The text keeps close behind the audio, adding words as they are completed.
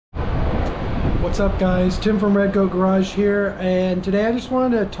What's up, guys? Tim from Red Goat Garage here, and today I just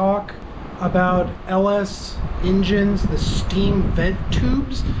wanted to talk about LS engines, the steam vent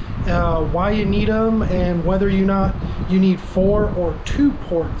tubes, why you need them, and whether you need 4 or 2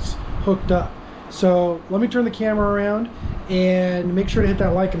 ports hooked up. So let me turn the camera around and make sure to hit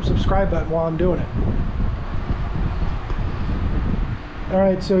that like and subscribe button while I'm doing it. All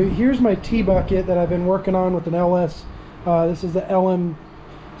right, so here's my T-bucket that I've been working on with an LS. This is the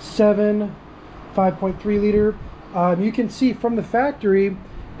LM7 5.3 liter. You can see from the factory,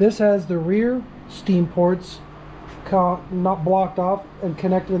 this has the rear steam ports not blocked off and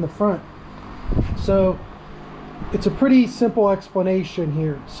connected in the front. So it's a pretty simple explanation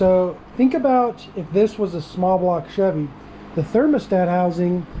here. So think about if this was a small block Chevy, the thermostat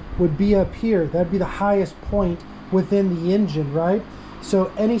housing would be up here. That'd be the highest point within the engine, right? So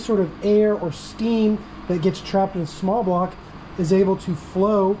any sort of air or steam that gets trapped in a small block is able to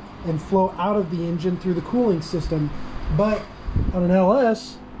flow out of the engine through the cooling system. But on an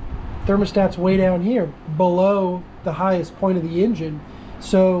LS, thermostat's way down here below the highest point of the engine.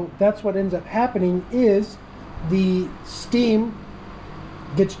 So that's what ends up happening is the steam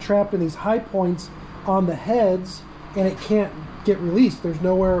gets trapped in these high points on the heads and it can't get released. There's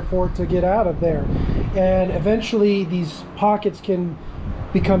nowhere for it to get out of there. And eventually these pockets can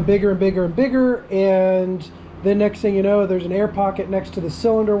become bigger and bigger and bigger, and then next thing you know, there's an air pocket next to the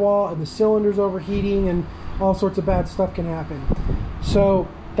cylinder wall and the cylinder's overheating and all sorts of bad stuff can happen. So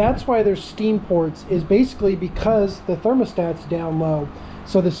that's why there's steam ports, is basically because the thermostat's down low.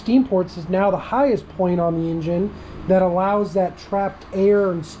 So the steam ports is now the highest point on the engine that allows that trapped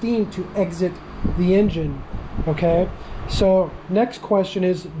air and steam to exit the engine. Okay, so next question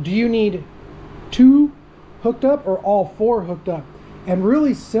is, do you need 2 hooked up or all 4 hooked up? And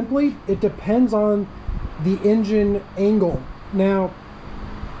really simply, it depends on the engine angle. Now,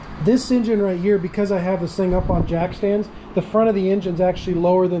 this engine right here, because I have this thing up on jack stands, the front of the engine's actually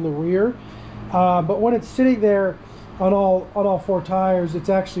lower than the rear. But when it's sitting there on all 4 tires, it's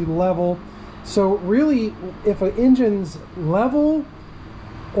actually level. So really, if an engine's level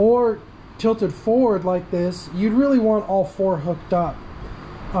or tilted forward like this, you'd really want all 4 hooked up.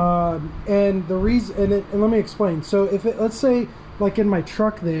 And the reason, and let me explain. So if it, let's say, like in my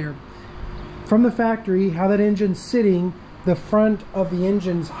truck there, from the factory, how that engine's sitting, the front of the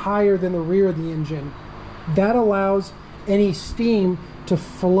engine's higher than the rear of the engine. That allows any steam to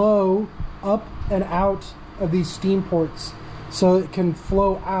flow up and out of these steam ports, so it can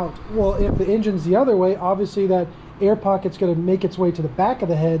flow out. Well, if the engine's the other way, obviously that air pocket's going to make its way to the back of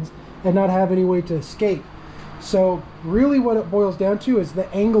the heads and not have any way to escape. So really what it boils down to is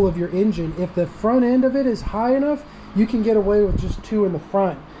the angle of your engine. If the front end of it is high enough, you can get away with just 2 in the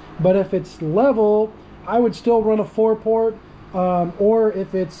front. But if it's level, I would still run a 4 port, or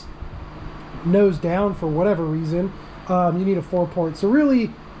if it's nose down for whatever reason, you need a 4 port. So really,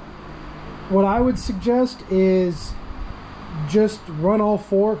 what I would suggest is just run all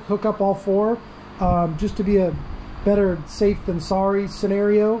 4, hook up all 4, just to be a better safe than sorry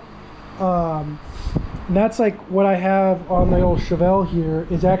scenario. And that's like what I have on my old Chevelle here,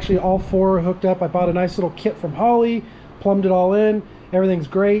 is actually all 4 hooked up. I bought a nice little kit from Holley, plumbed it all in, everything's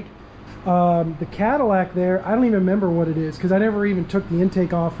great. The Cadillac there, I don't even remember what it is because I never even took the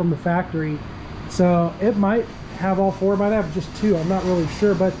intake off from the factory. So it might have all 4, might have just 2, I'm not really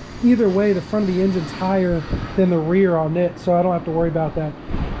sure. But either way, the front of the engine's higher than the rear on it, so I don't have to worry about that.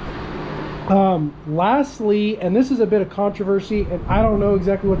 Lastly, and this is a bit of controversy, and I don't know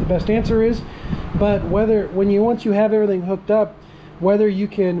exactly what the best answer is, but whether once you have everything hooked up, whether you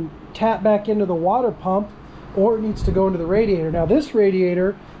can tap back into the water pump or it needs to go into the radiator. Now this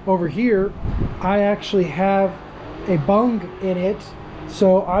radiator over here, I actually have a bung in it,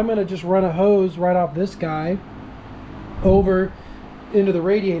 so I'm going to just run a hose right off this guy over into the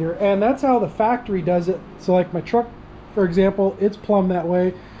radiator, and that's how the factory does it. So like my truck, for example, it's plumbed that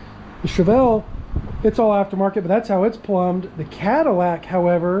way. The Chevelle, it's all aftermarket, but that's how it's plumbed. The Cadillac,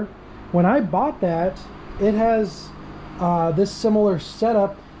 however, when I bought that, it has this similar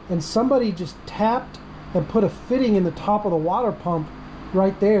setup, and somebody just tapped and put a fitting in the top of the water pump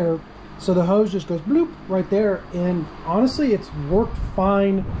right there, so the hose just goes bloop right there, and honestly it's worked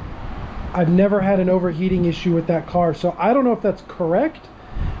fine. I've never had an overheating issue with that car, so I don't know if that's correct,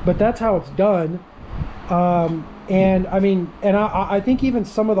 but that's how it's done. And I mean, and I think even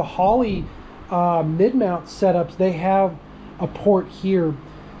some of the Holley mid-mount setups, they have a port here,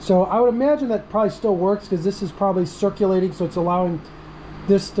 so I would imagine that probably still works because this is probably circulating, so it's allowing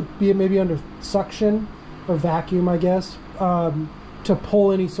this to be maybe under suction or vacuum, I guess, to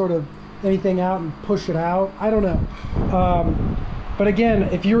pull any sort of anything out and push it out. I don't know. But again,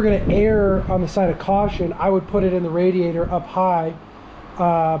 if you were going to err on the side of caution, I would put it in the radiator up high.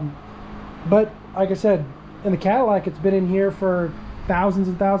 But like I said, in the Cadillac, it's been in here for thousands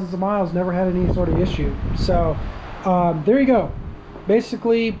and thousands of miles, never had any sort of issue. So there you go.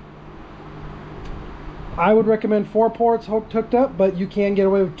 Basically, I would recommend 4 ports hooked up, but you can get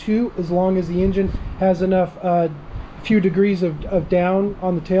away with 2 as long as the engine has enough few degrees of down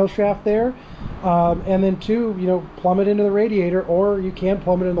on the tail shaft there. And then 2, you know, plumb it into the radiator, or you can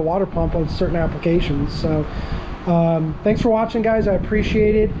plumb it in the water pump on certain applications. So thanks for watching, guys. I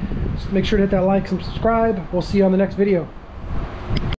appreciate it. Just make sure to hit that like and subscribe. We'll see you on the next video.